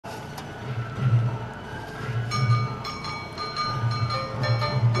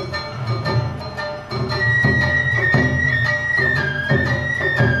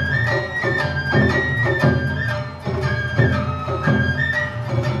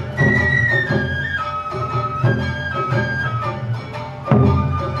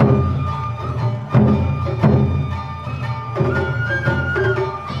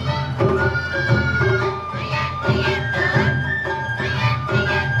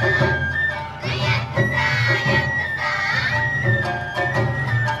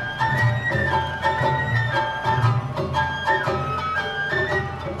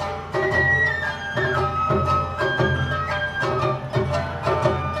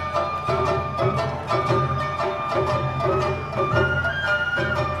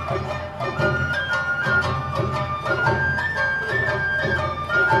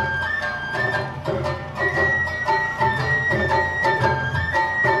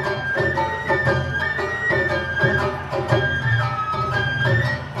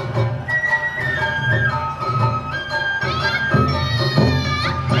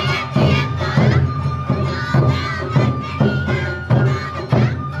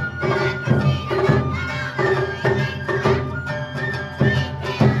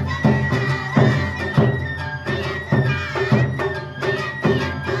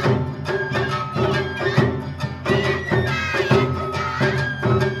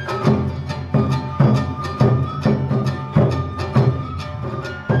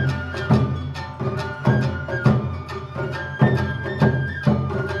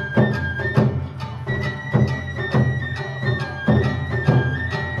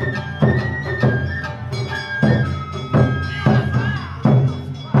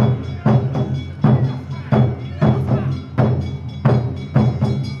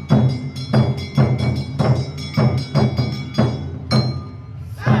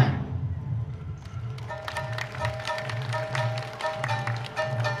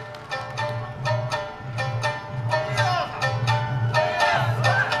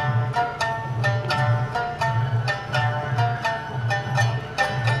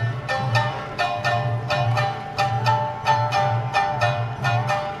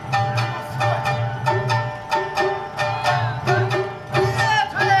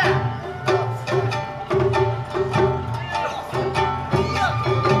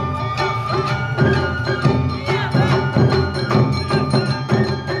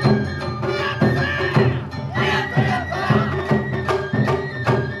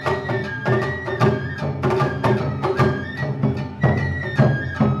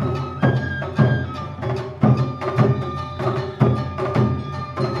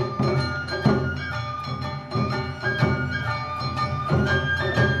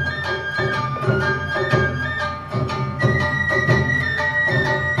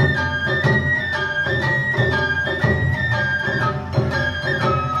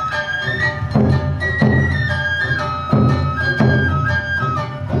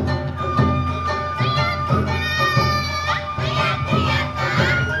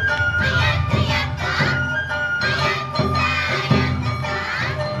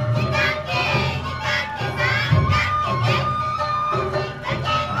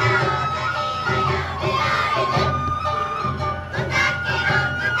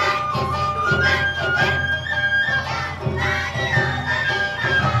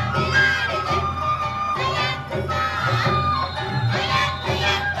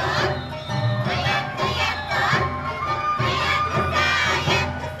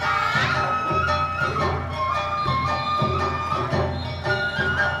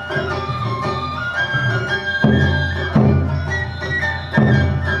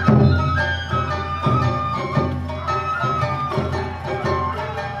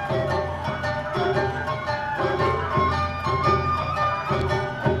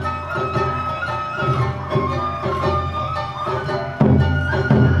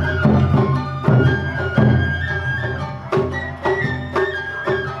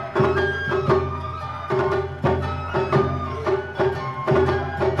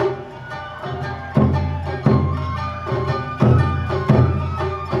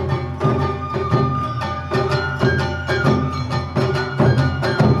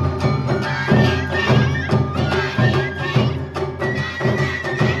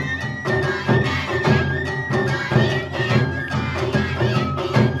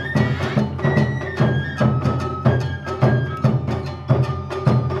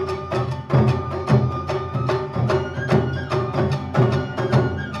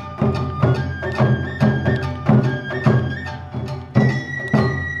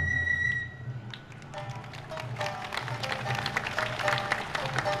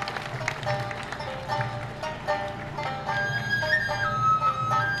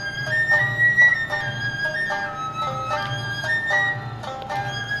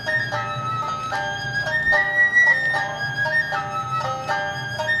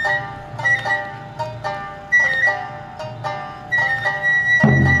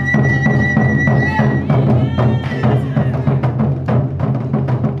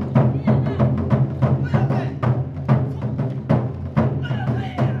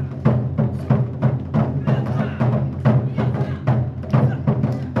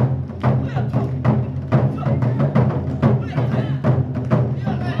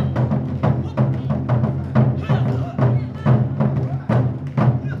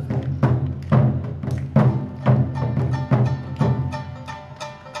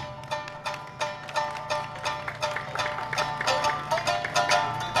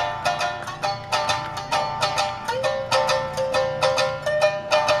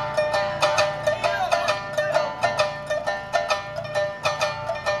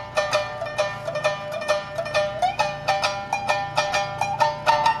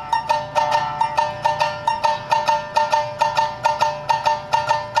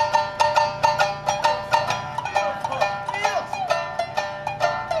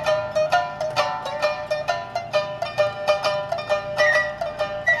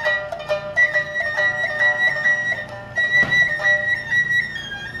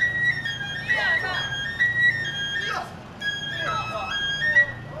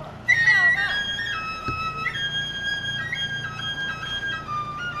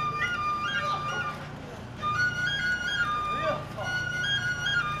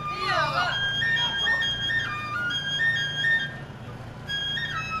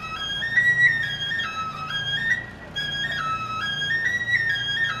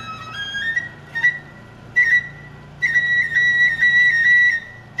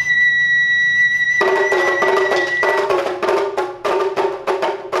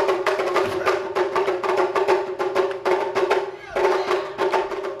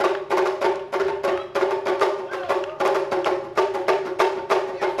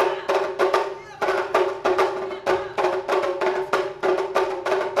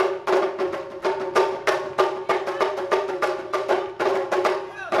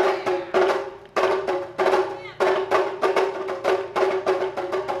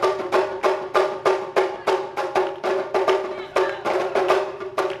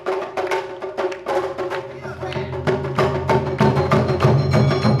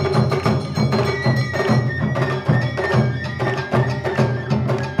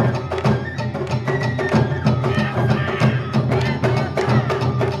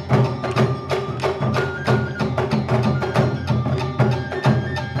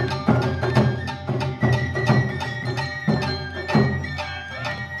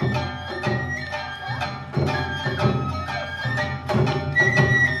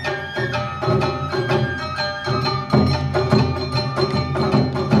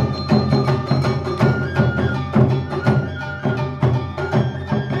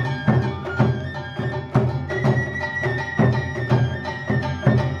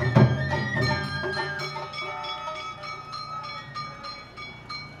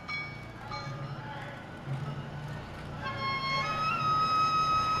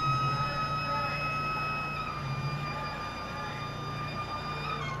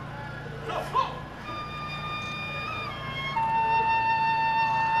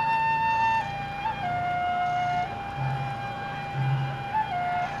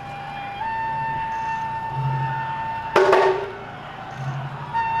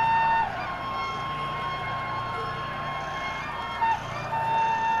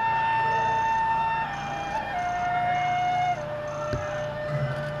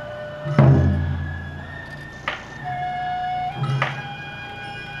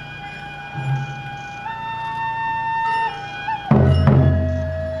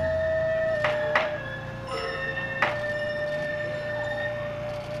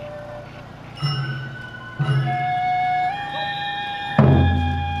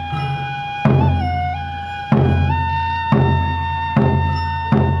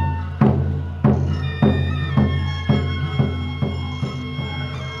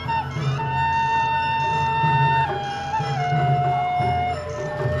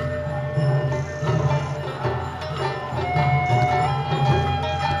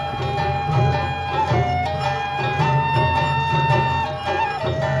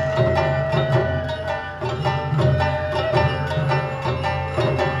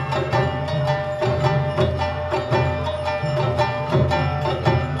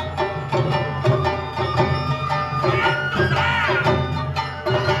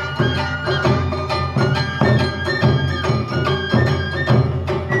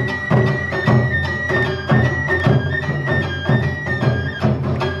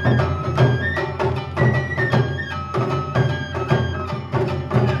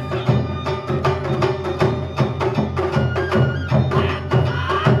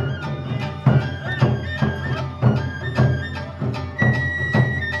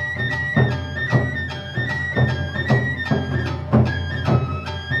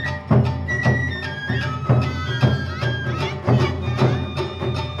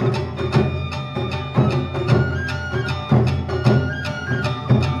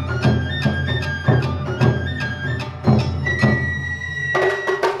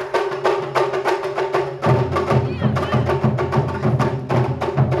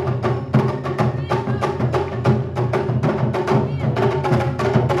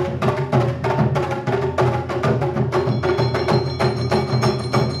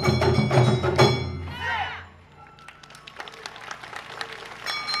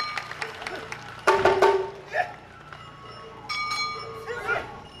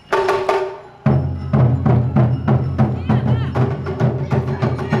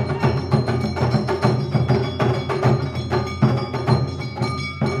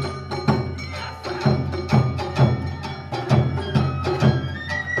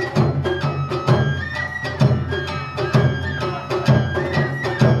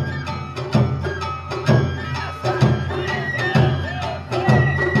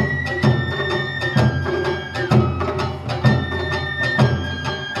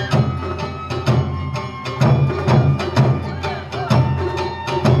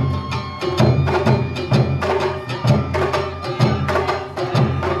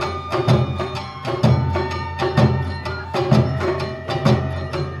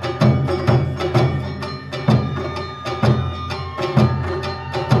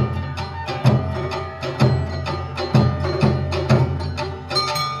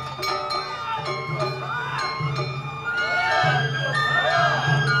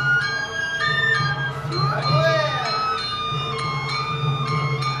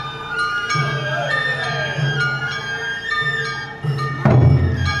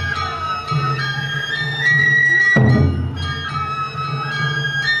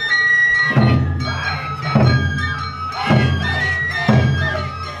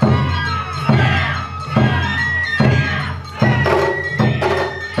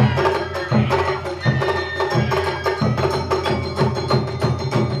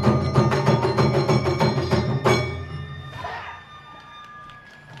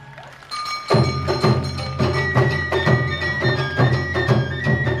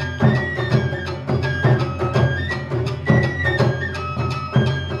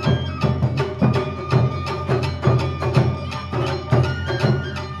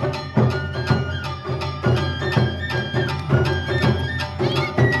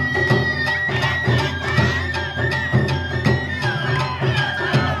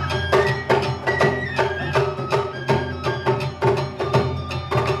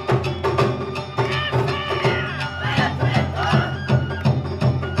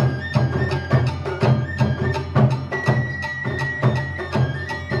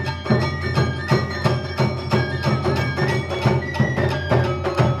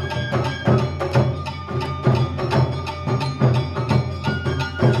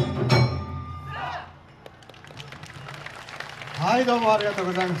はい、どうもありがとう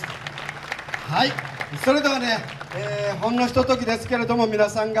ございます。はい、それではね、ほんのひとときですけれども、皆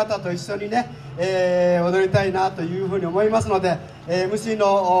さん方と一緒にね、踊りたいなというふうに思いますので、MC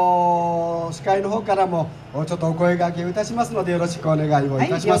の司会の方からもちょっとお声掛けをいたしますので、よろしくお願いをい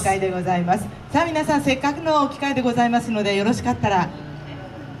たします。はい、了解でございます。さあ皆さん、せっかくの機会でございますので、よろしかったら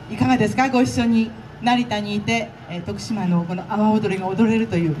いかがですか。ご一緒に成田にいて、徳島のこの阿波踊りが踊れる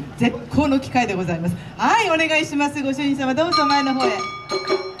という絶好の機会でございます。はい、お願いします。ご主人様、どうぞ前の方へ。さ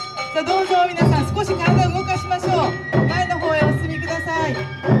あどうぞ皆さん、少し体を動かしましょう。前の方へお進みください。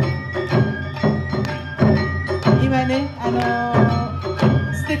ね、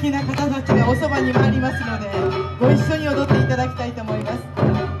素敵な方たちがおそばに参りますので、ご一緒に踊っていただきたいと思います。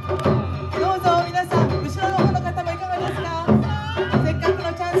どうぞ皆さん、後ろの方の方もいかがですか。せっかく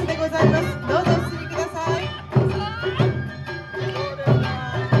のチャンスでございます。どうぞお進みください。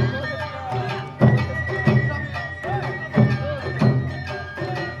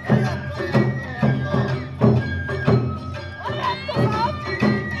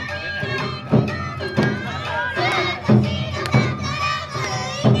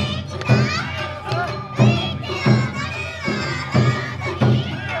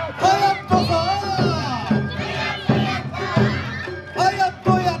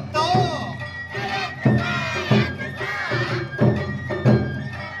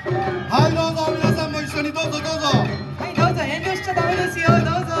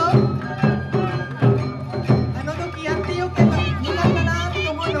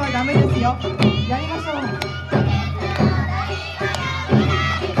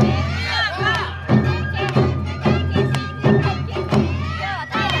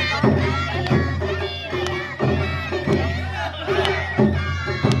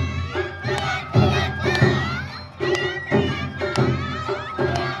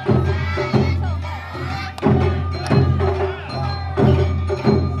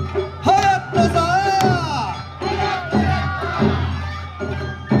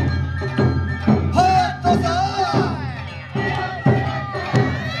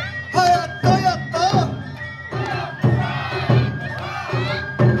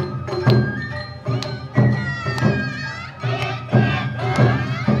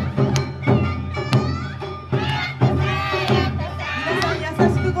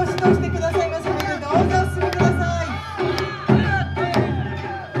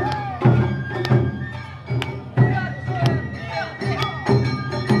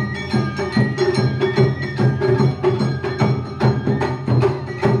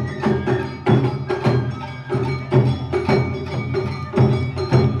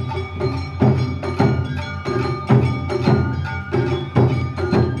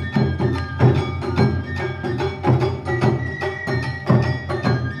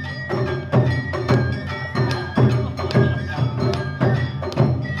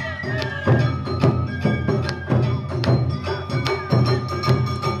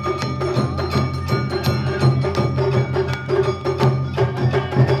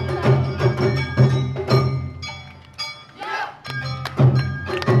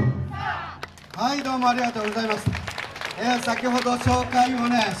ありがとうございます。先ほど紹介を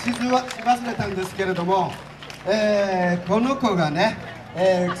ねし忘れたんですけれども、この子がね、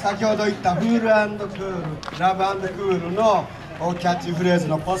先ほど言ったフール&クール、ラブ&クールのキャッチフレーズ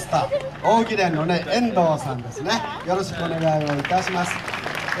のポスター、大木連のね遠藤さんですね。よろしくお願いをいたします。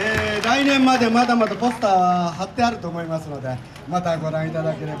来年までまだまだポスターは貼ってあると思いますので、またご覧いた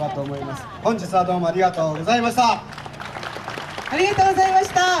だければと思います。本日はどうもありがとうございました。ありがとうございまし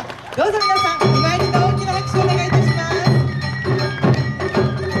た。どうぞ皆さん、今一度大きな拍手をお願いいたします。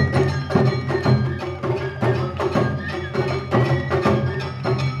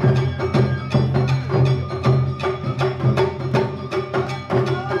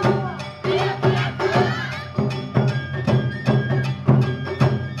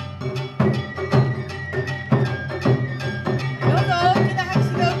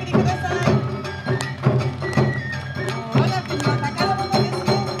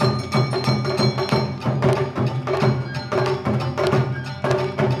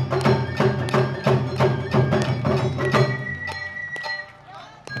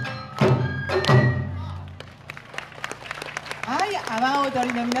阿波踊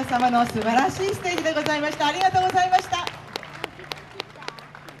りの皆様の素晴らしいステージでございました。ありがとうございました。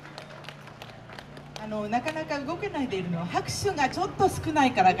なかなか動けないでいるのは拍手がちょっと少な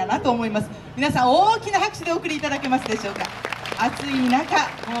いからかなと思います。皆さん大きな拍手でお送りいただけますでしょうか。暑い中、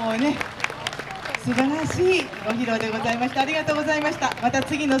もうね素晴らしいご披露でございました。ありがとうございました。また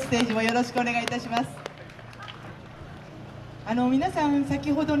次のステージもよろしくお願いいたします。皆さん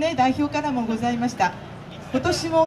先ほどね代表からもございました。今年も